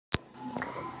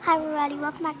Hi everybody,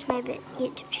 welcome back to my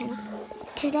YouTube channel.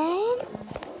 Today,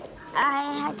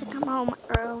 I had to come home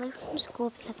early from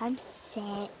school because I'm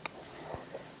sick,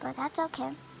 but that's okay.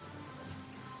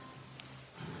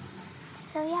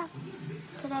 So yeah,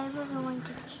 today we're going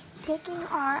to be picking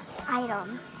our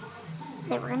items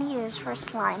that we're going to use for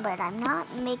slime, but I'm not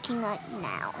making it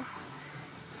now.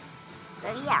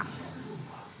 So yeah.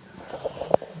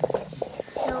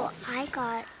 So I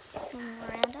got some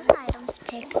random items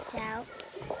picked out.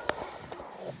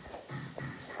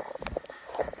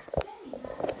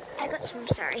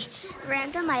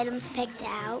 Random items picked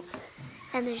out,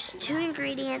 and there's two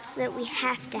ingredients that we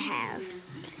have to have: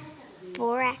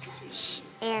 borax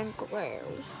and glue.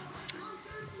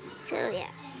 So yeah,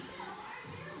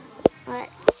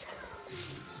 let's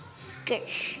get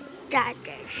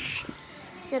started.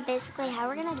 So basically how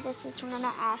we're gonna do this is we're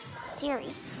gonna ask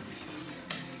Siri.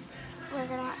 We're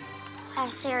gonna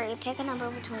ask Siri, pick a number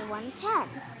between 1 and 10.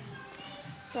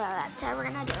 So that's how we're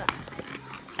gonna do it.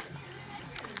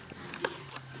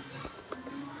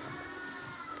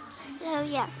 So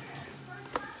yeah.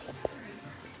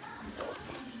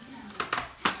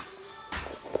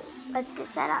 Let's get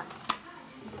set up.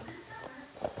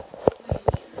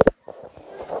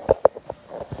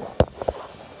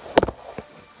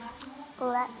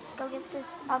 Let's go get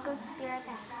this. I'll go be right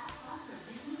back.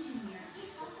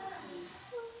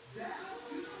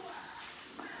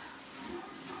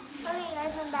 Okay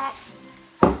guys, I'm back.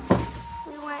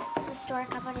 We went to the store a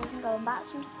couple days ago and bought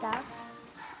some stuff.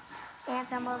 And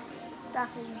some of the stuff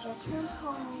is just from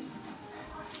home.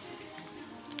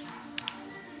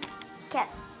 Okay.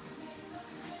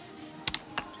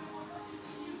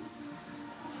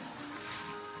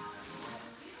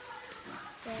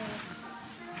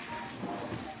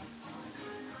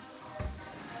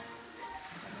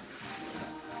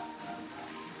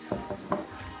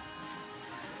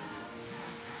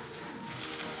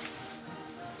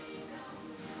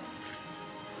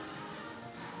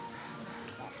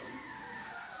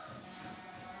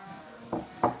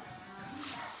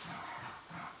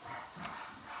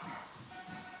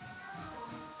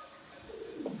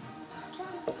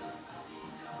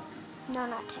 No,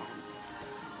 not 10.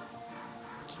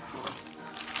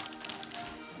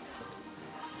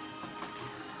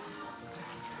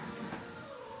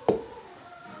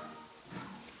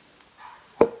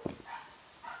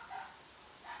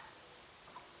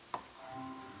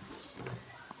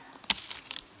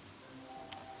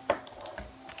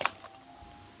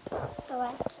 So I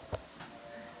have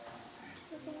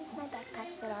two things in my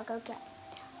backpack that I'll go get.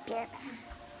 Be right back.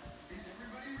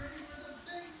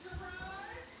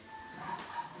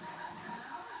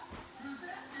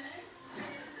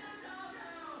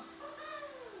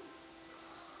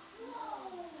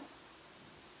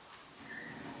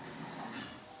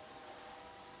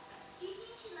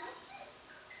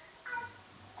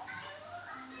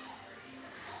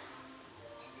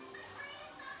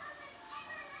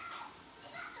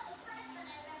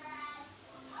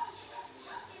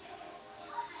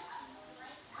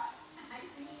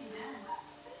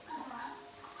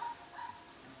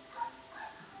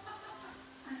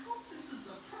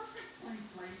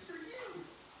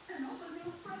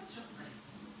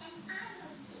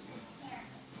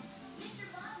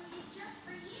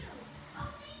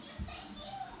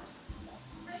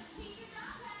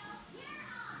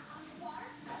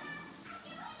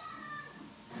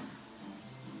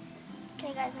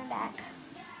 Okay guys, I'm back.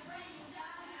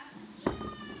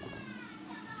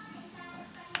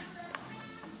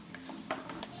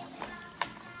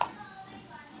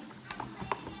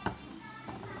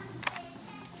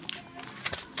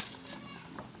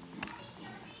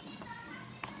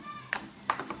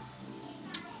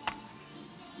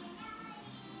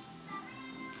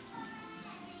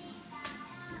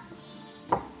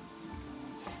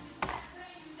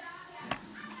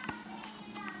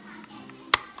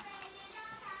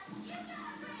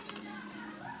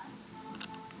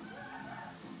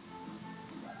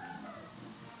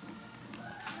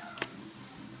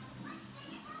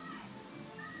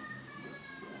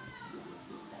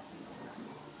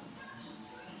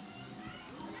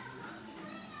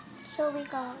 So we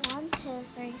got 1, 2,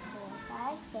 3, 4,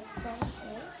 5, 6, 7,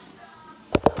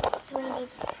 8. So we need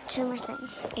 2 more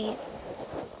things. 8.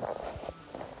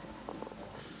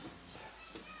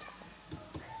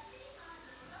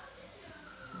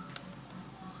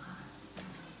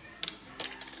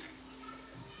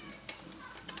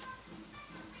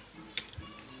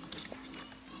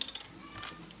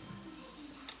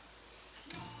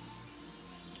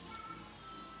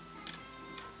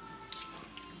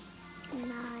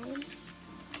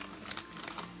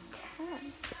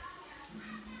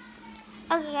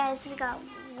 Okay guys, we got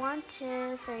 1,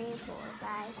 2, 3, 4,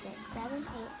 5, 6, 7,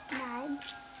 8, 9,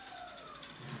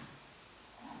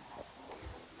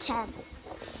 10.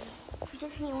 We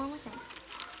just need one more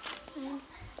thing.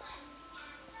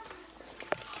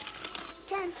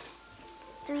 10.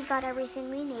 So we got everything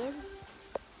we need.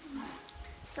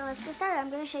 So let's get started.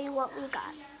 I'm going to show you what we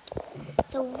got.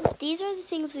 So these are the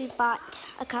things we bought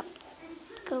a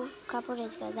couple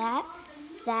days ago. That,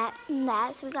 and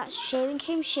that. So we got shaving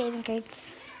cream,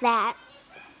 that.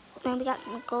 Then we got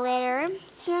some glitter,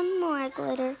 some more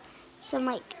glitter, some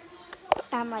like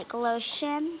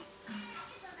lotion.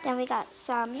 Then we got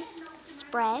some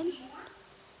spray,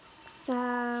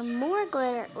 some more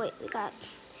glitter. Wait, we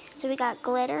got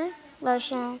glitter,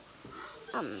 lotion.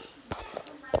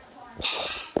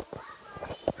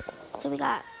 So we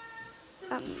got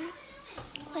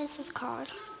what is this called?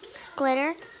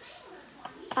 Glitter,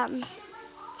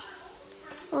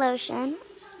 lotion,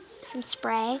 some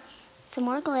spray, some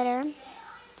more glitter,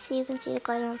 so you can see the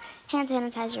glitter, hand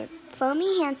sanitizer,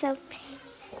 foamy hand soap,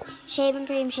 shaving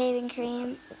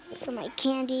cream, some like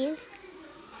candies,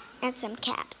 and some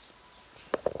caps.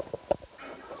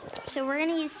 So we're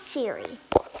gonna use Siri.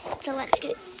 So let's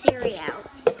get Siri out.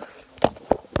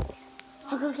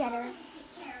 I'll go get her.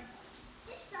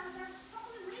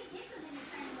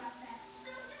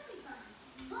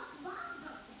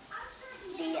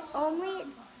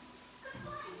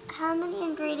 How many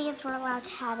ingredients we're allowed to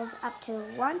have is up to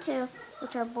 1, 2,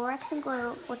 which are borax and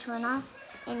glue, which we're not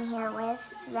in here with.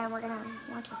 So then we're gonna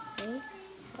 1, 2, 3,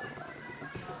 4, 5,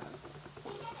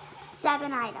 6,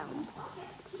 7 items.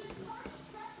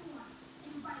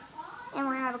 And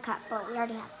we're gonna have a cup, but we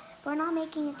already have. But we're not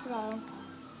making it today.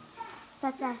 So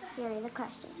let's ask Siri the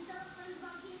question.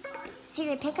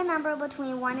 Siri, pick a number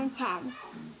between 1 and 10.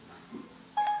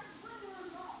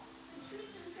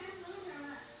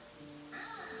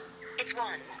 It's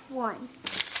 1. 1.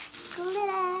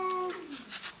 Glitter.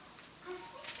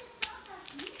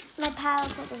 My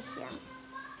pile's over here.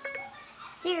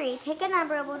 Siri, pick a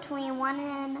number between 1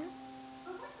 and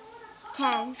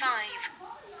 10. 5.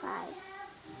 5.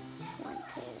 1,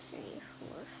 2, 3,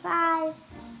 4, 5.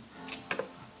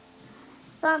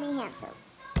 Foamy hand soap.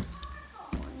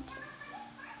 1,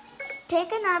 2.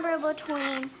 Pick a number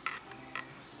between.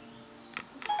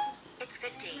 It's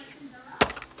 50.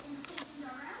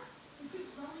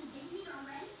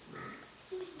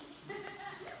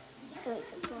 Wait,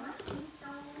 so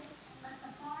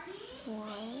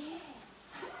 1.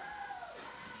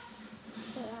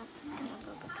 So that's a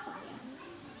number between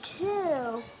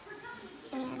 2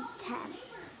 and 10.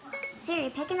 Siri,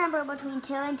 pick a number between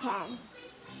 2 and 10.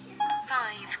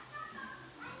 5.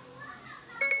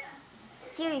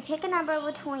 Siri, pick a number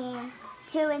between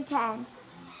 2 and 10.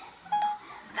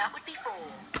 That would be 4.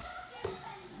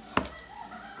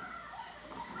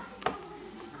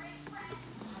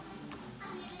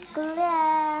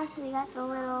 Glitter. We got the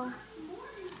little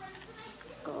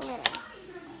glitter.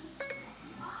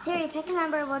 Siri, pick a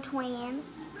number between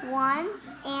 1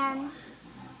 and.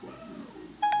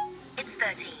 It's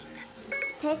 13.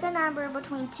 Pick a number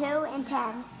between 2 and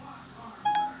 10.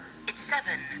 It's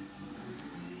 7.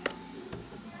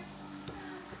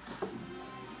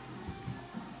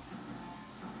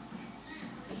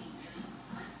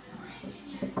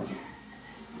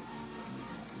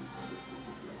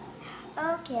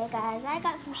 Okay, guys, I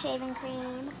got some shaving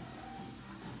cream.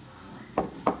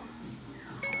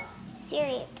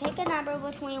 Siri, pick a number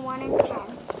between 1 and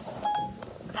 10.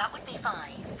 That would be 5.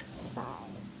 5.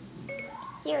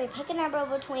 Siri, pick a number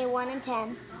between 1 and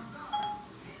 10.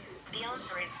 The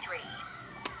answer is 3.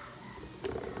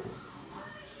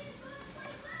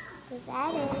 So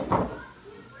that is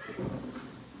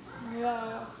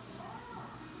this.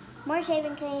 More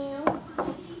shaving cream.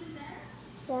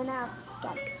 So now,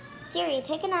 go. Siri,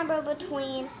 pick a number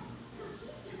between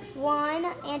 1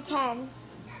 and 10.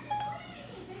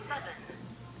 7.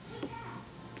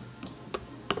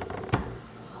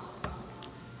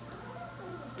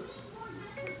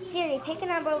 Siri, pick a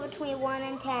number between 1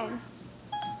 and 10.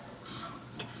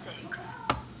 It's 6.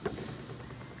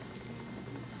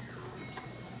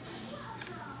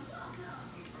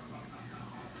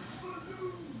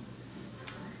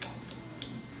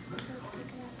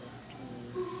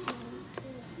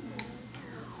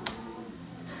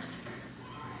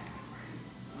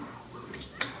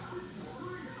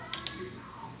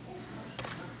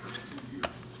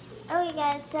 Okay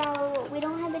guys, so we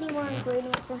don't have any more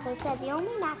ingredients since I said the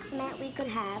only maximum we could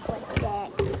have was 6.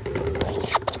 And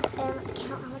let's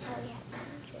count how much we have. 1,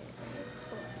 2, 3,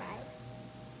 4,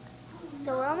 5. So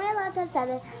we're only allowed to have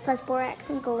 7 plus borax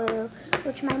and glue,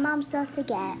 which my mom still has to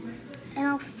get. And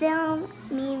I'll film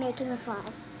me making the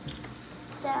slime.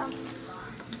 So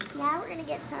now we're gonna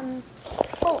get some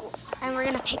bowls, and we're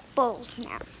gonna pick bowls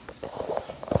now.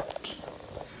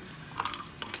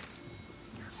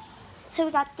 So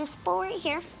we got this bowl right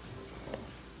here,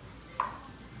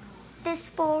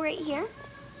 this bowl right here.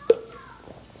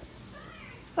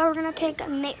 But we're gonna pick a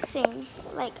mixing,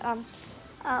 like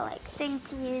thing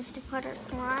to use to put our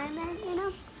slime in, you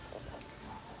know.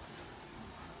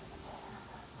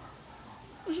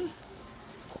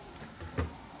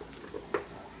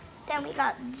 Then we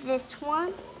got this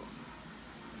one.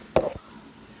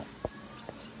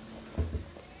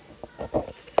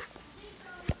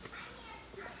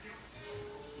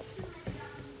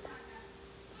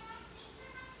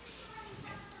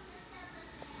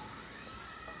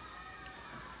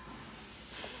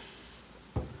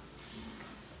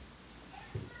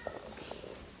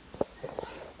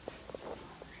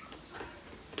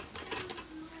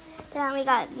 Then we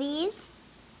got these.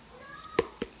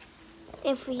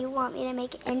 If you want me to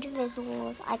make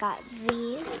indivisibles, I got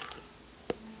these.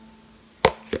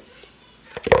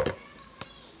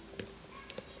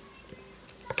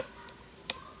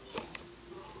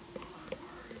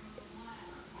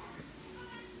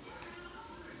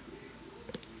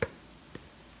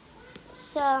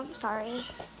 So, sorry.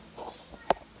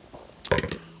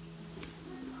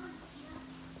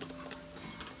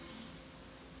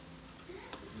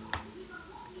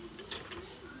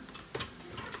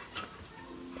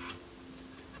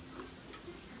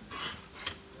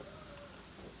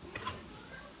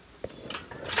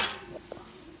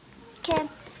 Okay,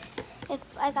 if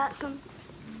I got some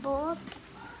bowls,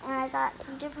 and I got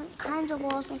some different kinds of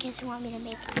bowls in case you want me to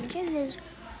make indivisibles,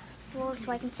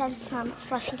 so I can send some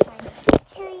fluffy slime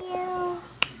to you.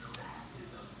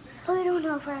 But we don't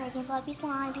know if we're making fluffy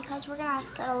slime because we're gonna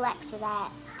ask Alexa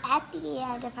that at the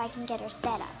end if I can get her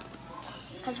set up,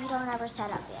 because we don't have her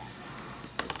set up yet.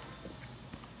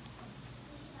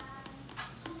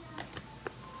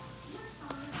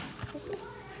 This is,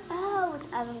 oh, it's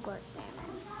oven gourd salmon.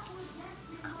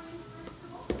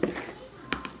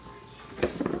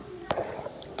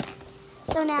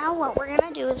 So now what we're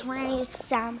gonna do is we're gonna use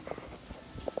some,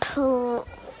 we're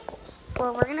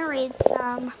gonna read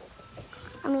some,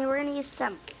 we're gonna use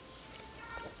some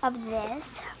of this,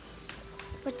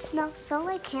 which smells so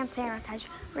like hand sanitizer.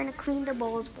 We're gonna clean the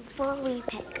bowls before we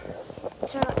pick.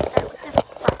 So let's start with the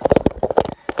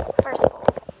first bowl.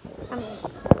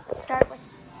 Start with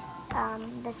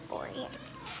this bowl right here.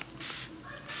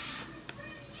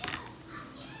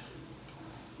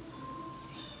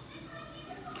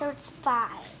 So it's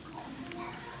 5.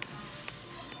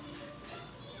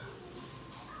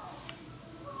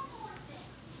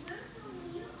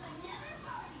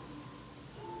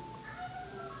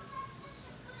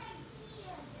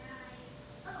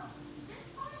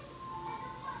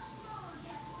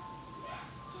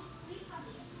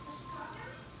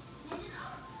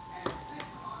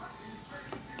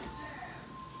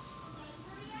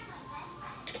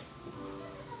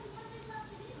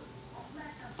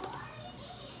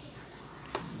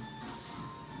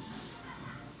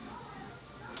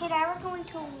 Okay, now we're going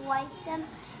to wipe them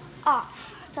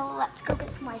off. So let's go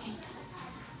get some wiping tools.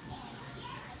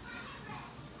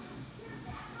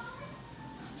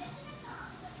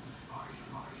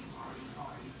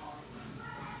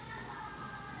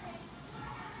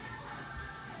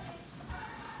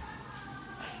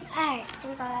 Alright, so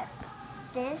we got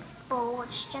this bowl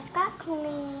which just got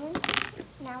cleaned.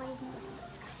 Now we're using this one.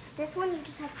 This one you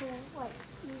just have to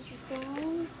use your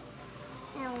thing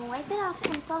and wipe it off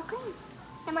and it's all clean.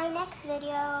 In my next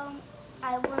video,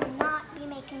 I will not be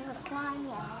making the slime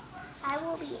yet. I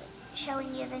will be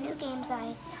showing you the new games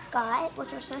I got,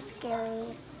 which are so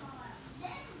scary,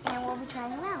 and we'll be trying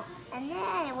them out. And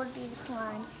then it would be the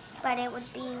slime, but it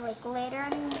would be like later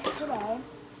in today.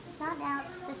 Not now,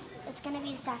 it's gonna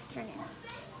be this afternoon.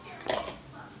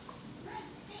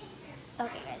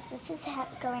 Okay guys, this is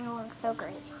going along so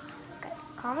great. Guys,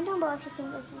 comment down below if you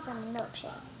think this is a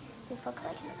milkshake. This looks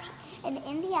like a milkshake. And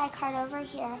in the iCard over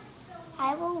here,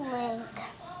 I will link,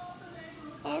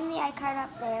 in the iCard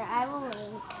up there, I will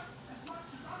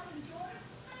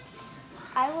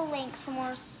link some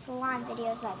more slime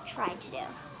videos I've tried to do.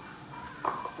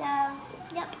 So,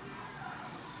 yep.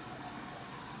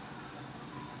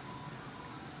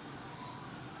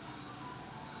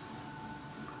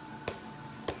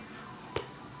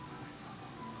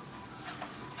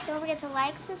 Don't forget to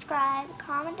like, subscribe,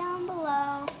 comment down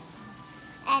below.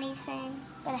 Anything,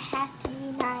 but it has to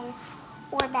be nice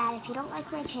or bad if you don't like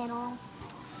my channel.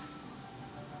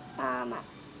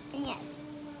 And yes,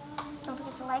 don't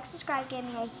forget to like, subscribe, give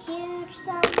me a huge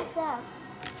thumbs up.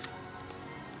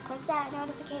 Click that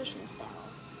notifications bell.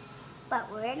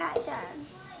 but we're not done.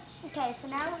 Okay, so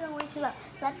now we're going to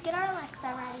let's get our Alexa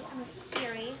ready. I mean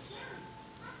Siri.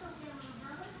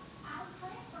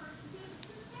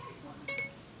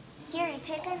 Siri,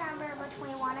 pick a number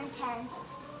between 1 and 10.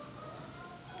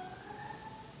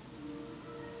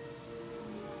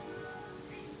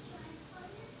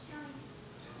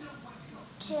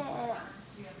 2.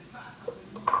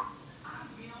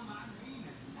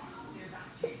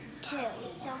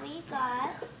 So we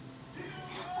got,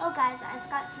 oh guys, I've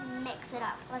got to mix it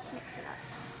up. Let's mix it up.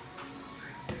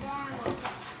 There we go.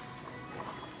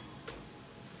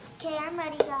 Okay, I'm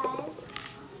ready, guys.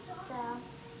 So,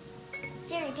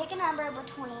 Siri, pick a number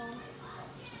between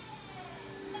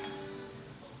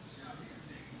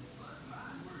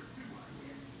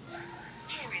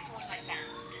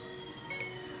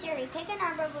 'Siri, pick a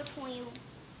number between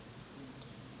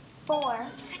 4.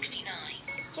 69.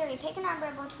 Siri, pick a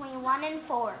number between 1 and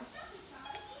 4.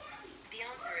 The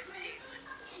answer is 2.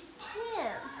 2.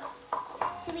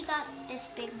 So we got this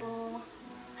big bowl.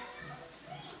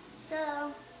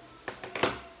 So,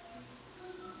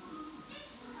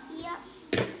 yep.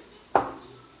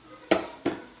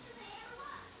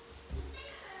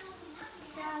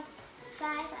 So,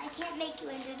 guys, I can't make you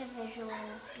into the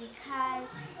visuals because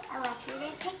Alexa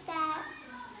didn't pick that.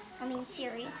 I mean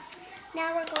Siri.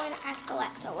 Now we're going to ask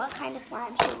Alexa what kind of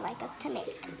slime she would like us to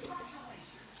make.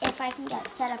 If I can get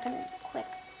it set up in a quick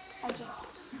agenda.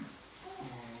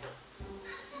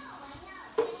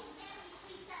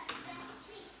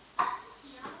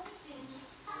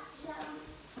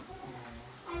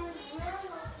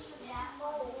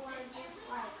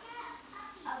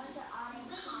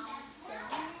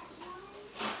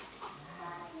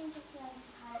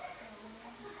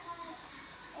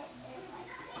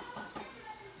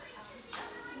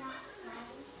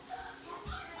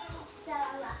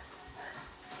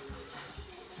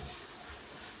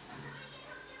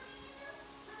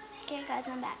 Okay guys,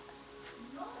 I'm back.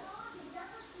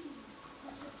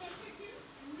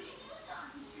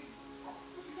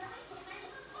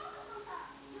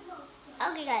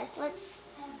 Okay guys, let's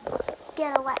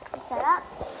get Alexa set up.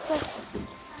 So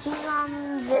she's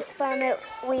on this phone that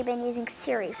we've been using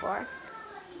Siri for.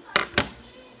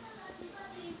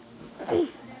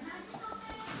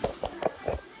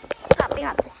 Popping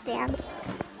up the stand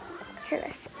to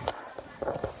this.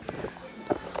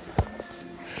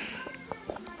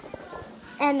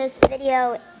 And this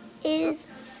video is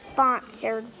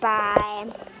sponsored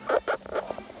by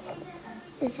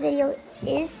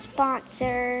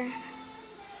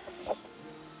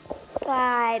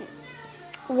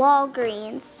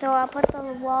Walgreens. So I'll put the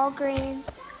Walgreens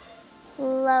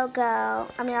logo,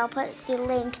 I'll put the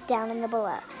link down in the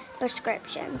below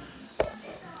description.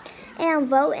 And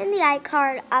vote in the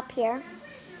iCard up here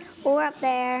or up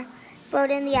there.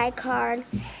 Vote in the iCard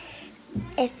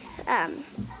if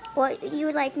what you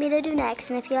would like me to do next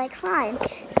and if you like slime.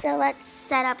 So let's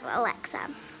set up Alexa.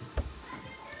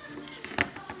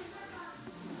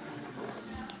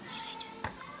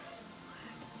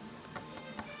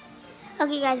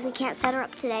 Okay guys, we can't set her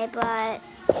up today, but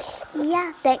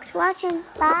yeah, thanks for watching.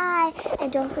 Bye.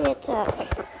 And don't forget to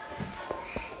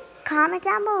comment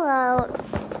down below.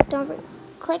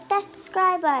 Click that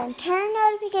subscribe button. Turn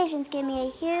notifications. Give me a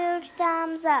huge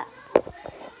thumbs up.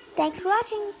 Thanks for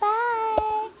watching. Bye.